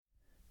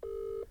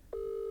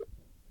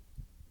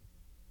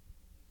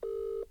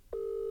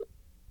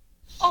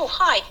Oh,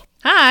 hi.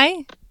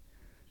 Hi,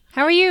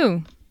 how are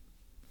you?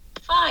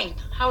 Fine.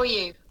 How are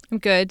you? I'm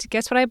good.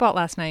 Guess what I bought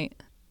last night?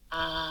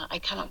 I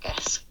cannot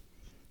guess.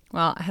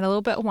 Well, I had a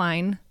little bit of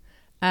wine,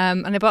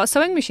 and I bought a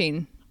sewing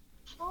machine.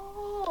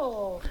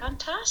 Oh,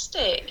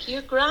 fantastic.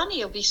 Your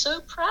granny will be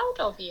so proud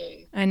of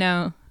you. I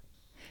know.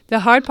 The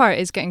hard part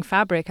is getting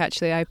fabric.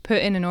 Actually, I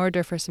put in an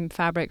order for some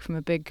fabric from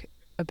a big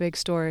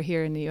store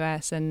here in the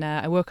US, and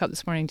I woke up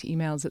this morning to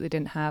emails that they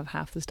didn't have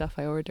half the stuff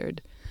I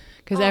ordered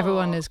because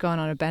everyone Oh, has gone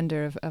on a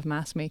bender of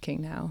mask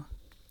making now.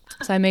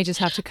 So I may just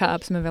have to cut well,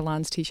 up some of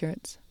Elan's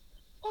t-shirts.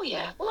 oh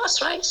yeah. Well,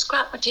 that's right.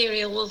 Scrap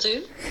material will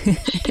do.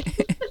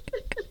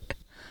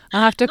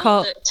 I'll have to Not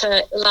call.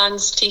 that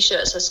Lan's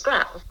t-shirts are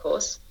scrap, of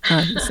course.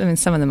 I mean,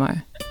 some of them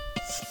are.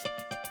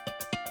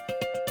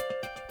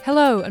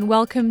 Hello, and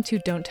welcome to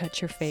Don't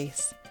Touch Your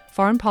Face,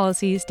 Foreign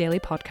Policy's daily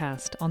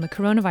podcast on the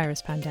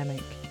coronavirus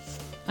pandemic.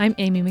 I'm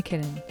Amy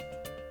McKinnon.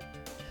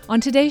 On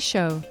today's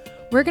show,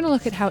 we're going to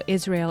look at how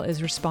Israel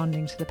is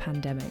responding to the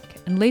pandemic,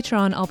 and later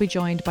on I'll be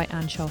joined by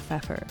Anshel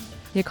Pfeffer,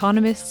 The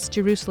Economist's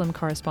Jerusalem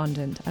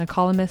correspondent and a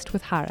columnist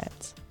with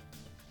Haaretz.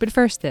 But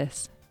first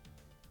this.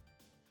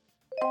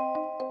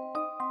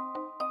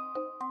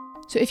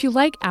 So if you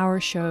like our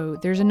show,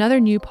 there's another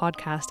new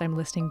podcast I'm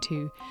listening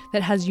to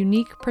that has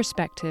unique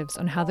perspectives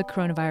on how the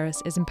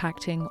coronavirus is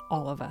impacting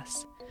all of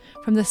us,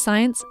 from the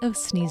science of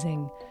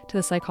sneezing to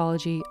the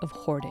psychology of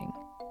hoarding.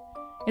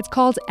 It's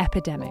called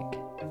Epidemic.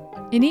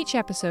 In each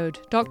episode,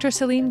 Dr.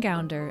 Celine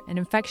Gounder, an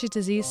infectious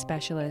disease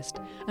specialist,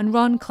 and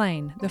Ron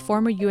Klein, the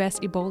former US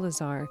Ebola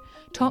czar,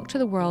 talk to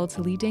the world's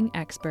leading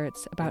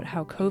experts about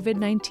how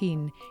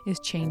COVID-19 is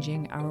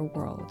changing our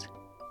world.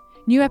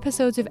 New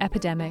episodes of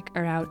Epidemic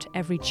are out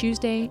every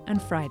Tuesday and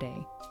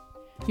Friday.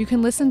 You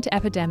can listen to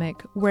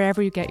Epidemic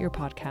wherever you get your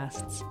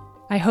podcasts.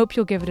 I hope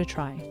you'll give it a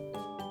try.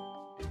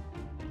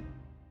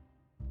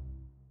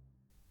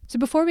 So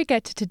before we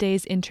get to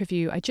today's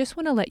interview, I just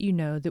want to let you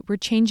know that we're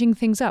changing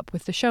things up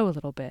with the show a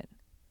little bit.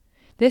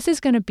 This is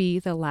going to be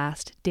the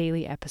last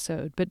daily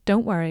episode, but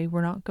don't worry,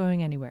 we're not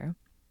going anywhere.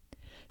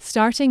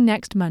 Starting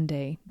next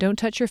Monday, Don't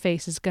Touch Your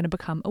Face is going to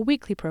become a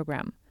weekly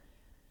program.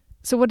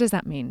 So what does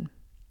that mean?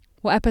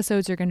 Well,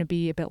 episodes are going to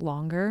be a bit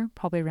longer,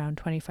 probably around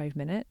 25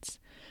 minutes,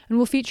 and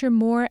we'll feature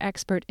more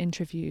expert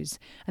interviews,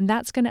 and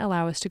that's going to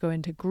allow us to go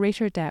into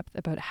greater depth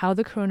about how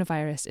the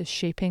coronavirus is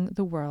shaping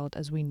the world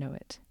as we know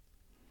it.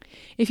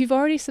 If you've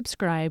already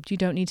subscribed, you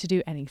don't need to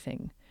do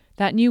anything.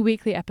 That new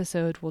weekly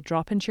episode will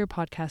drop into your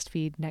podcast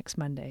feed next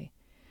Monday.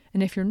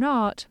 And if you're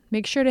not,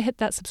 make sure to hit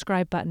that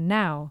subscribe button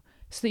now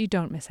so that you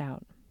don't miss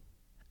out.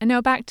 And now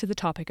back to the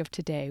topic of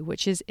today,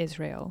 which is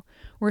Israel,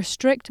 where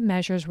strict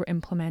measures were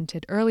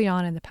implemented early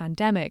on in the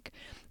pandemic,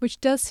 which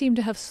does seem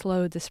to have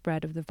slowed the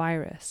spread of the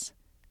virus.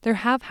 There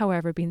have,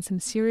 however, been some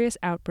serious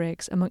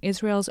outbreaks among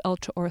Israel's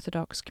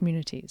Ultra-Orthodox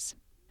communities.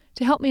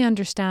 To help me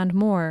understand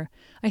more,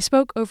 I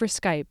spoke over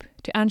Skype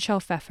to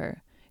Anshel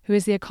Pfeffer, who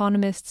is The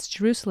Economist's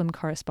Jerusalem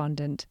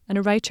correspondent and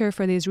a writer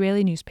for the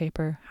Israeli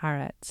newspaper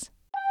Haaretz.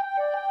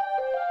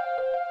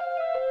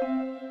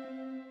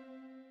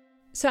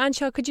 So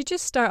Anshel, could you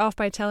just start off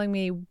by telling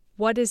me,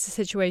 what does the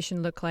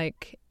situation look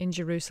like in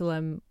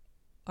Jerusalem?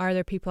 Are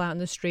there people out in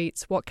the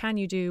streets? What can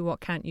you do?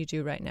 What can't you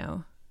do right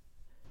now?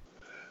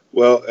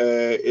 Well,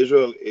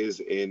 Israel is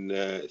in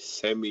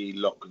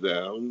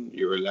semi-lockdown.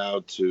 You're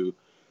allowed to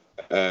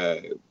uh,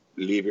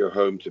 leave your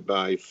home to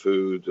buy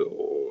food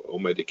or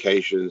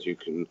medications. You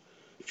can,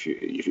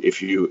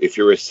 if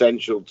you're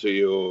essential to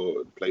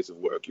your place of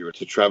work, you're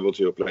to travel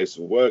to your place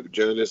of work.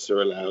 Journalists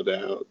are allowed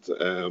out.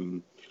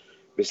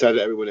 Besides,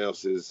 everyone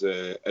else is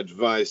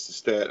advised to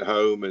stay at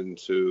home and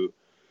to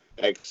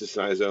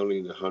exercise only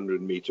in a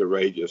 100-meter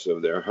radius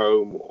of their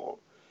home, or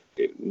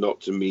not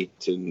to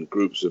meet in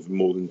groups of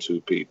more than two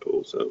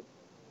people. So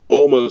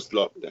almost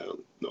lockdown,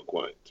 not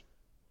quite.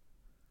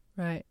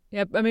 Right.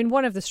 Yeah, I mean,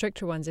 one of the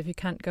stricter ones, if you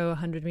can't go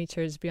 100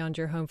 meters beyond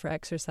your home for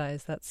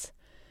exercise, that's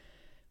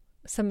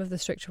some of the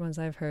stricter ones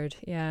I've heard.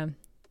 Yeah.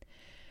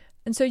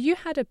 And so you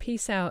had a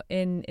piece out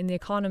in The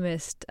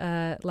Economist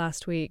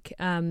last week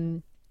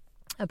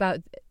about,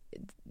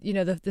 you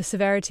know, the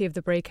severity of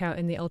the breakout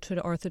in the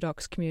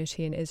Ultra-Orthodox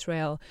community in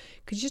Israel.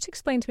 Could you just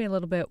explain to me a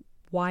little bit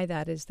why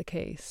that is the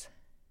case?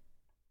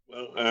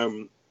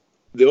 Well,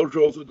 the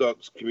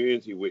Ultra-Orthodox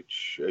community,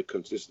 which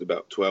consists of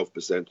about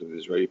 12% of the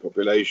Israeli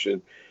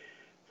population,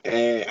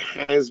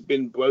 has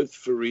been both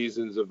for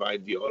reasons of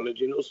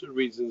ideology and also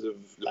reasons of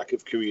lack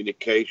of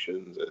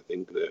communications. I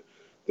think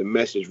the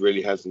message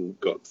really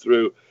hasn't got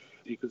through.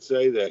 You could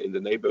say that in the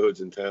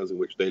neighborhoods and towns in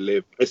which they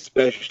live,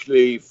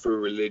 especially for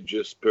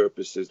religious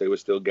purposes, they were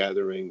still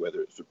gathering, whether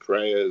it's for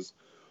prayers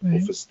or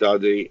for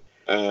study.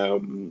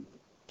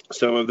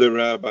 Some of the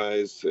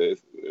rabbis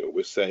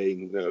were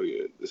saying, no,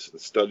 the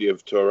study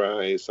of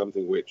Torah is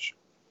something which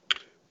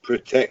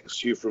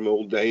protects you from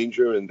all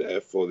danger, and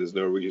therefore there's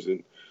no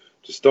reason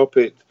to stop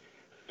it.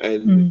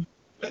 And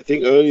I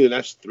think only the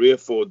last 3 or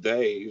 4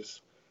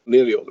 days,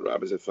 nearly all the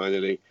rabbis have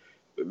finally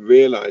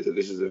realized that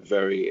this is a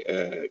very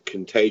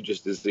contagious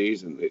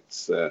disease, and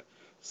it's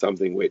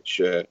something which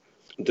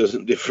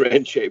doesn't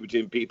differentiate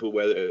between people,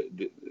 whether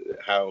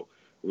how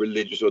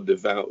religious or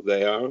devout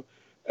they are.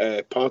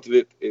 Part of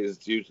it is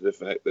due to the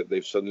fact that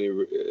they've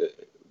suddenly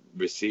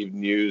received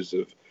news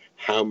of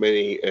how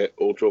many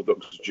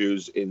Ultra-Orthodox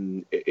Jews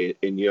in the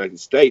United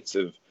States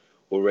have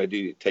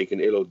already taken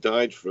ill or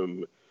died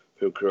from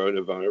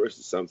coronavirus.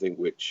 It's something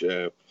which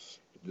the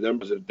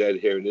numbers of dead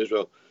here in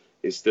Israel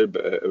is still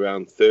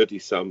around 30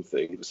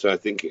 something. So I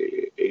think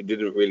it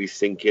didn't really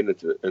sink in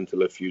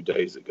until a few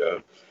days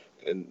ago.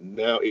 And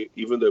now,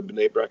 even though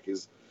Bnei Brak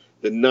is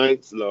the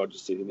 9th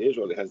largest city in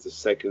Israel, it has the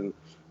second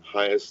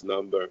highest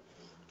number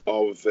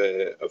of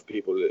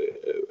people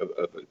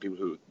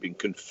who've been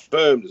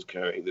confirmed as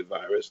carrying the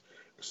virus.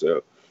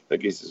 So that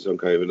gives us some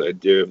kind of an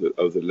idea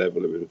of the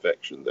level of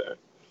infection there.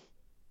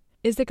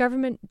 Is the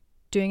government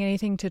doing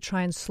anything to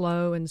try and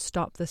slow and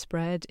stop the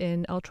spread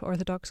in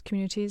ultra-Orthodox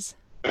communities?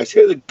 I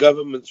say the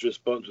government's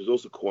response was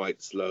also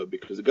quite slow,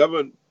 because the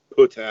government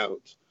put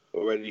out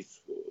already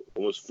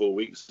almost 4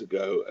 weeks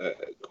ago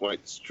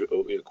quite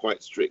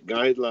strict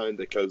guidelines.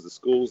 They closed the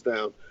schools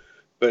down,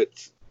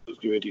 but the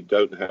community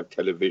don't have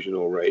television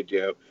or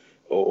radio,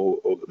 or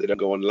they don't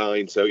go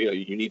online. So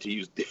you need to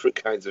use different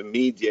kinds of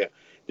media,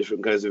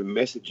 different kinds of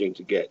messaging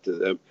to get to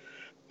them.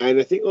 And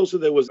I think also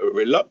there was a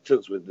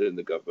reluctance within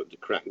the government to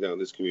crack down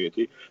this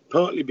community,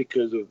 partly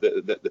because of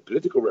the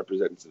political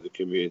representatives of the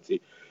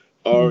community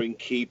are in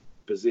key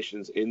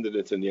positions in the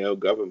Netanyahu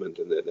government,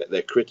 and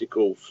they're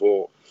critical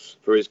for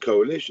his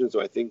coalition.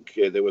 So I think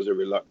there was a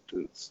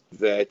reluctance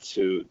there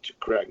to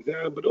crack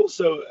down. But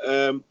also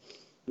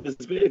there's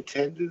been a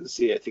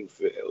tendency, I think,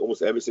 for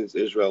almost ever since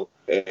Israel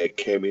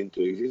came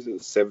into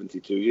existence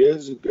 72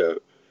 years ago,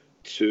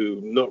 to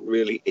not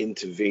really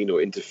intervene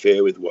or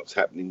interfere with what's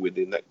happening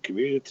within that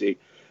community.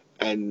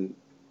 And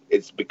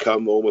it's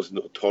become almost an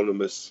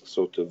autonomous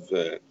sort of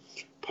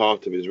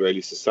part of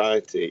Israeli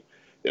society.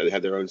 They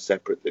have their own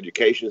separate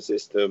education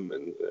system,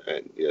 and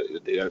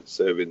they don't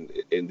serve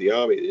in the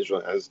army.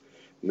 Israel has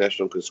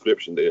national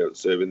conscription. They don't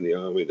serve in the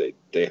army.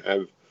 They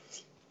have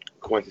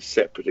quite a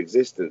separate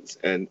existence.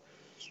 And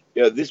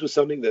this was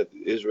something that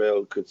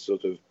Israel could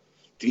sort of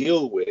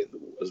deal with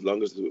as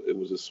long as it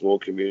was a small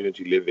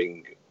community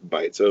living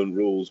by its own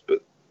rules,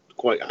 but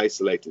quite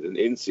isolated and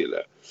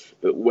insular.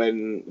 But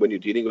when you're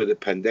dealing with a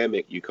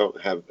pandemic, you can't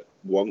have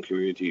one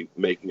community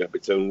making up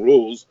its own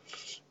rules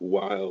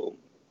while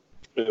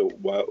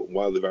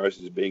the virus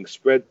is being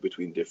spread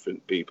between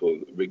different people,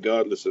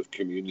 regardless of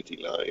community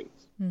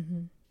lines.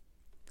 Mm-hmm.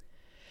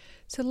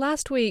 So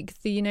last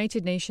week, the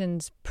United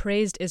Nations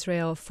praised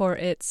Israel for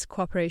its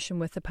cooperation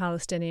with the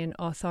Palestinian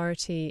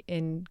Authority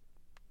in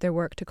their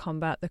work to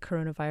combat the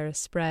coronavirus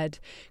spread.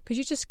 Could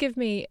you just give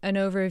me an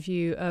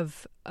overview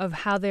of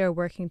how they are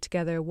working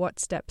together,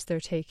 what steps they're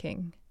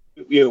taking?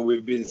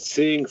 We've been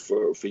seeing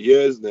for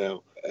years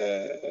now,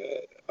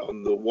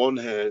 on the one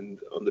hand,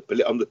 on the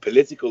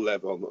political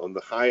level, on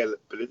the higher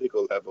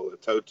political level, a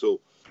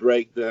total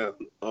breakdown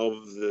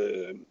of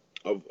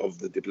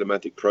the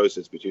diplomatic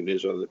process between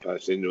Israel and the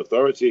Palestinian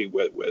Authority,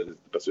 where the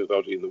Palestinian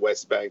Authority in the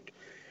West Bank,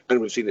 and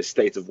we've seen a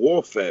state of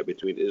warfare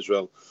between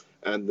Israel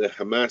and the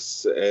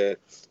Hamas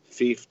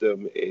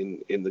fiefdom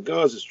in the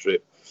Gaza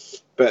Strip.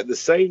 But at the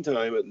same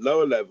time, at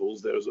lower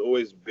levels, there has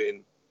always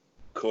been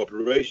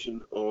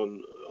cooperation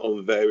on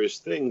various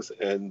things.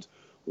 And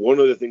one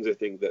of the things I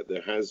think that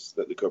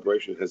the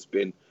cooperation has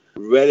been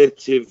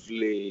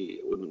relatively,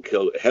 I wouldn't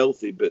call it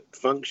healthy, but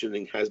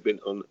functioning, has been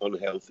on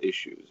health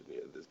issues.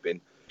 There's been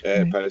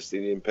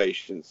Palestinian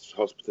patients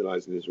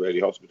hospitalized in Israeli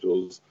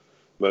hospitals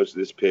most of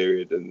this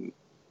period, and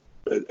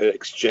an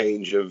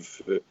exchange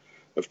of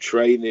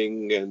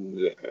training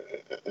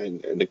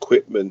and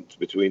equipment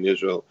between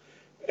Israel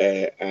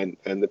and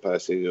the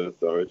Palestinian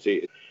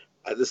Authority.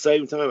 At the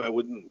same time, I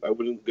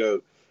wouldn't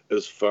go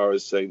as far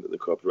as saying that the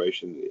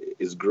cooperation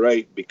is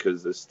great,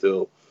 because there's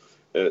still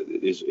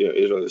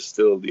Israel is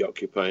still the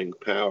occupying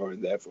power,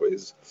 and therefore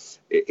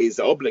is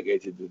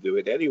obligated to do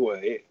it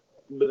anyway.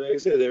 But like I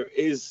say, there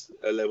is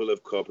a level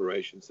of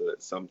cooperation, so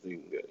that's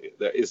something.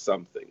 There is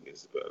something, I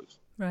suppose.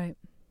 Right.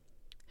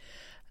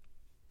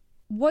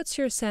 What's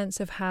your sense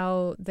of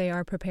how they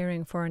are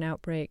preparing for an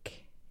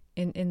outbreak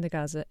in the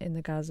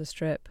Gaza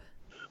Strip?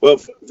 Well,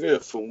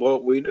 from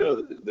what we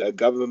know, the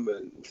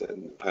government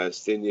and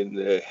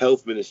Palestinian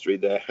health ministry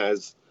there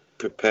has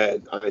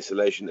prepared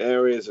isolation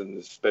areas, and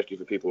especially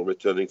for people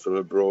returning from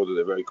abroad,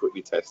 they're very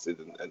quickly tested,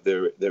 and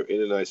they're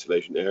in an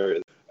isolation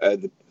area.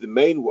 The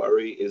main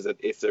worry is that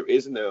if there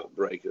is an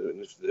outbreak,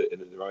 and if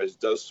the virus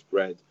does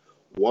spread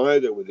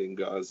wider within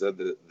Gaza,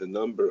 the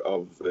number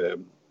of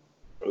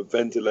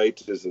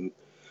ventilators and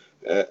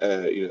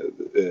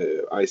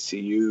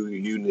ICU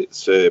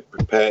units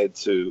prepared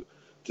to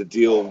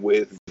deal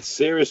with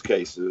serious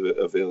cases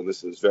of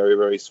illness is very,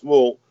 very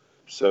small.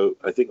 So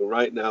I think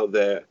right now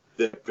they're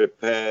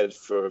prepared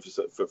for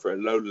a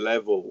low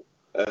level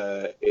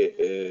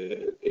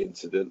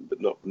incident, but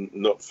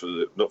not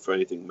for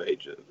anything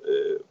major,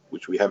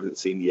 which we haven't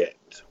seen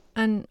yet.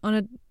 And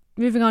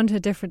moving on to a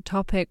different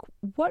topic,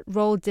 what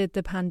role did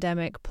the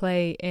pandemic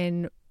play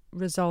in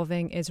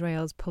resolving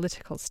Israel's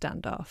political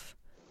standoff?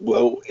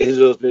 Well,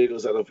 Israel's political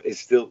standoff is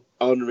still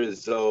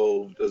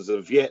unresolved as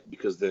of yet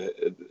because a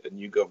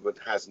new government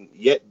hasn't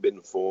yet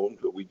been formed,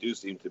 but we do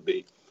seem to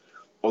be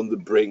on the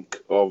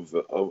brink of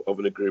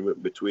an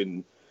agreement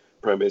between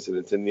Prime Minister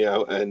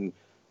Netanyahu and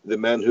the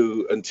man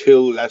who,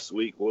 until last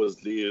week,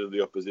 was leader of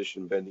the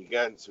opposition, Benny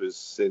Gantz, who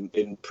has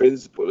in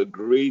principle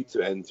agreed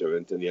to enter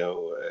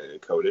Netanyahu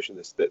coalition.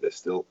 They're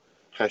still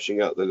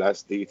hashing out the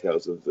last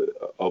details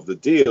of the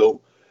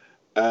deal.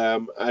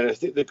 And I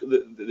think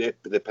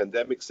the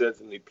pandemic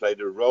certainly played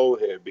a role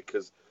here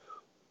because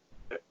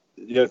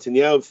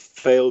Netanyahu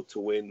failed to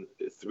win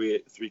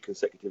three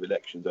consecutive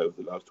elections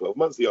over the last 12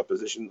 months. The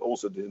opposition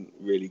also didn't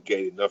really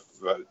gain enough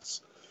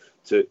votes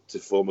to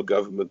form a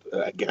government,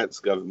 a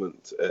Gantz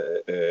government,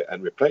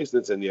 and replace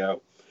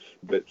Netanyahu.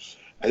 But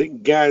I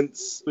think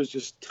Gantz was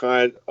just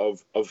tired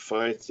of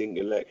fighting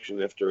election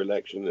after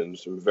election and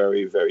some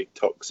very, very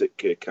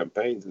toxic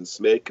campaigns and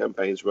smear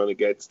campaigns run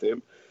against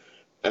him.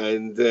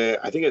 And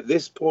I think at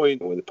this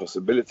point, with the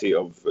possibility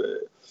of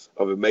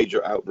a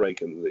major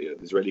outbreak and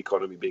the Israeli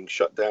economy being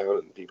shut down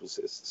and people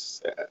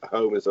at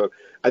home and so on,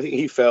 I think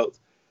he felt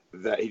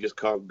that he just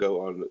can't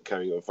go on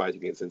carrying on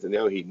fighting against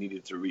Netanyahu. He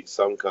needed to reach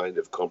some kind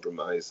of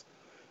compromise.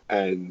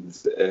 And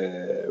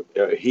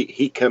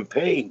he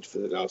campaigned for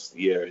the last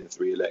year in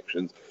 3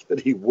 elections that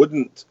he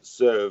wouldn't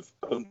serve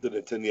under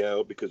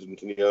Netanyahu because of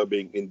Netanyahu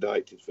being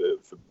indicted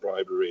for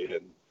bribery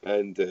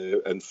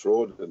and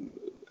fraud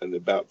and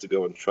about to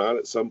go on trial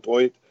at some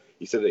point.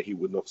 He said that he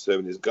would not serve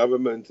in his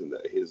government and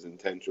that his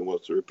intention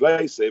was to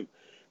replace him.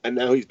 And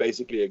now he's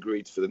basically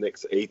agreed for the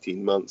next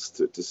 18 months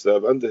to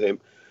serve under him.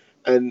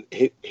 And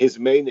his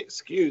main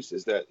excuse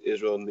is that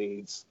Israel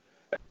needs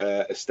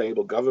a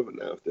stable government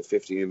now after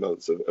 15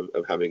 months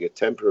of having a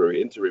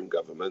temporary interim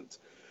government.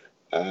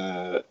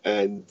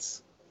 And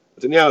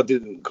Netanyahu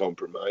didn't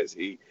compromise.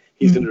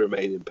 He's going to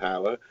remain in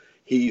power.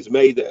 He's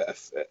made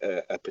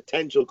a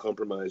potential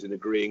compromise in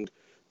agreeing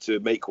to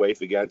make way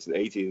for Gantz in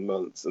 18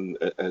 months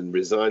and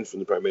resign from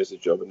the prime minister's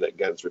job and let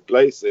Gantz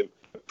replace him.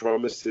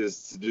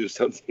 Promises to do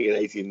something in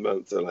 18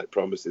 months are like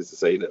promises to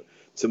say,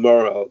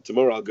 tomorrow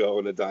I'll go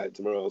on a diet.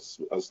 Tomorrow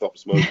I'll stop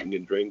smoking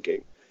and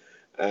drinking.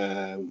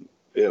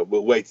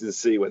 We'll wait and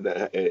see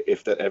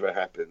if that ever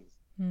happens.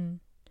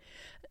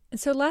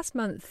 So last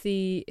month,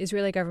 the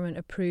Israeli government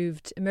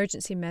approved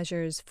emergency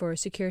measures for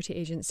security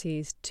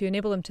agencies to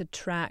enable them to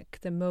track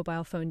the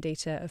mobile phone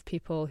data of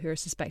people who are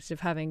suspected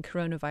of having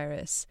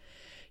coronavirus.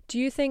 Do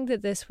you think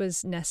that this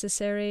was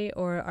necessary,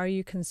 or are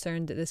you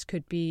concerned that this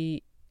could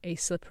be a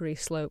slippery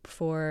slope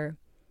for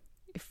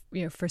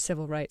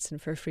civil rights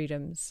and for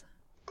freedoms?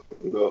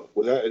 Well,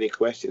 without any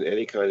question,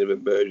 any kind of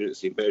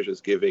emergency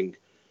measures giving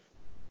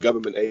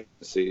government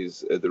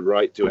agencies the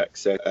right to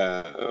access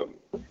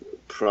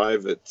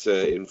private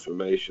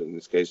information, in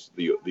this case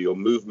your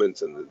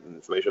movements and the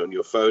information on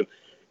your phone,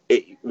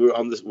 we're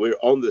on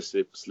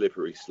the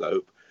slippery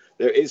slope.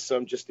 There is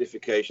some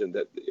justification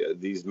that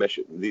these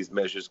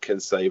measures can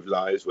save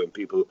lives when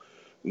people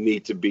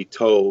need to be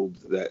told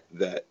that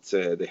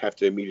they have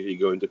to immediately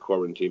go into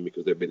quarantine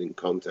because they've been in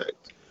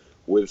contact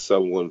with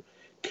someone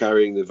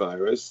carrying the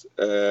virus.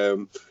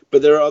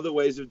 But there are other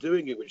ways of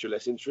doing it which are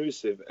less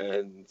intrusive,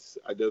 and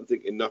I don't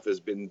think enough has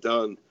been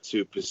done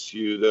to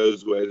pursue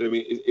those ways. I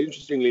mean,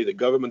 interestingly, the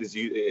government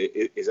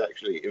is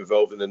actually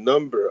involved in a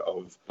number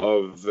of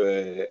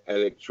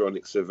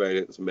electronic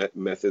surveillance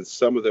methods.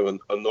 Some of them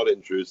are not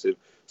intrusive.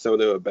 Some of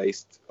them are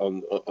based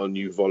on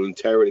you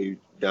voluntarily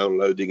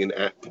downloading an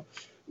app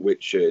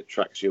which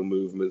tracks your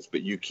movements,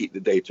 but you keep the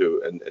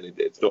data and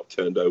it's not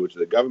turned over to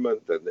the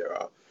government. And there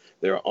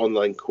are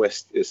online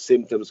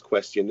symptoms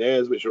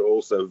questionnaires, which are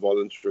also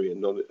voluntary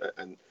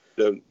and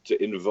don't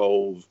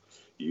involve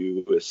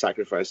you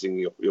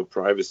sacrificing your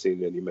privacy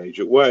in any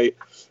major way.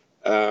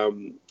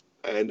 And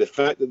the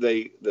fact that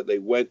they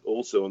went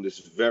also on this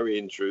very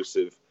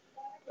intrusive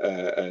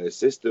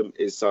system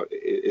is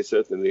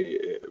certainly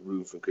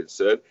room for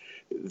concern.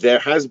 There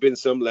has been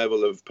some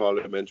level of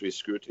parliamentary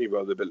scrutiny,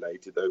 rather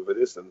belated, over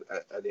this, and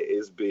it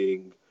is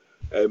being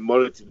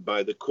monitored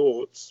by the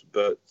courts,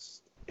 but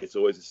it's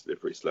always a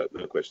slippery slope,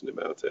 no question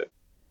about it.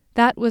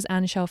 That was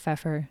Anshel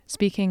Pfeffer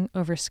speaking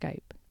over Skype.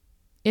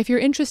 If you're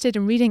interested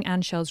in reading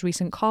Anshel's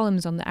recent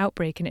columns on the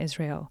outbreak in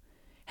Israel,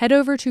 head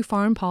over to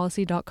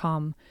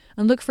foreignpolicy.com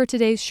and look for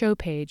today's show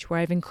page where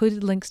I've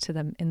included links to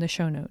them in the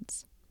show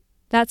notes.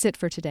 That's it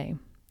for today.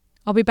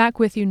 I'll be back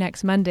with you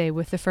next Monday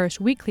with the first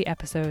weekly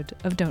episode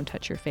of Don't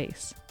Touch Your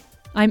Face.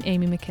 I'm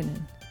Amy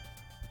McKinnon.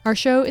 Our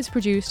show is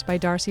produced by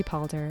Darcy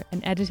Palder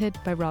and edited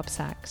by Rob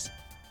Sachs.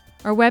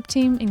 Our web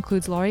team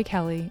includes Laurie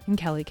Kelly and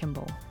Kelly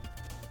Kimball.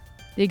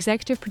 The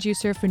executive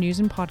producer for news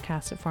and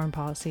podcasts at Foreign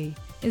Policy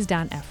is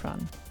Dan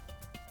Efron.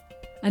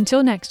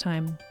 Until next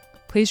time,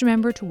 please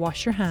remember to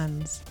wash your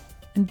hands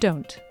and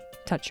don't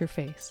touch your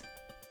face.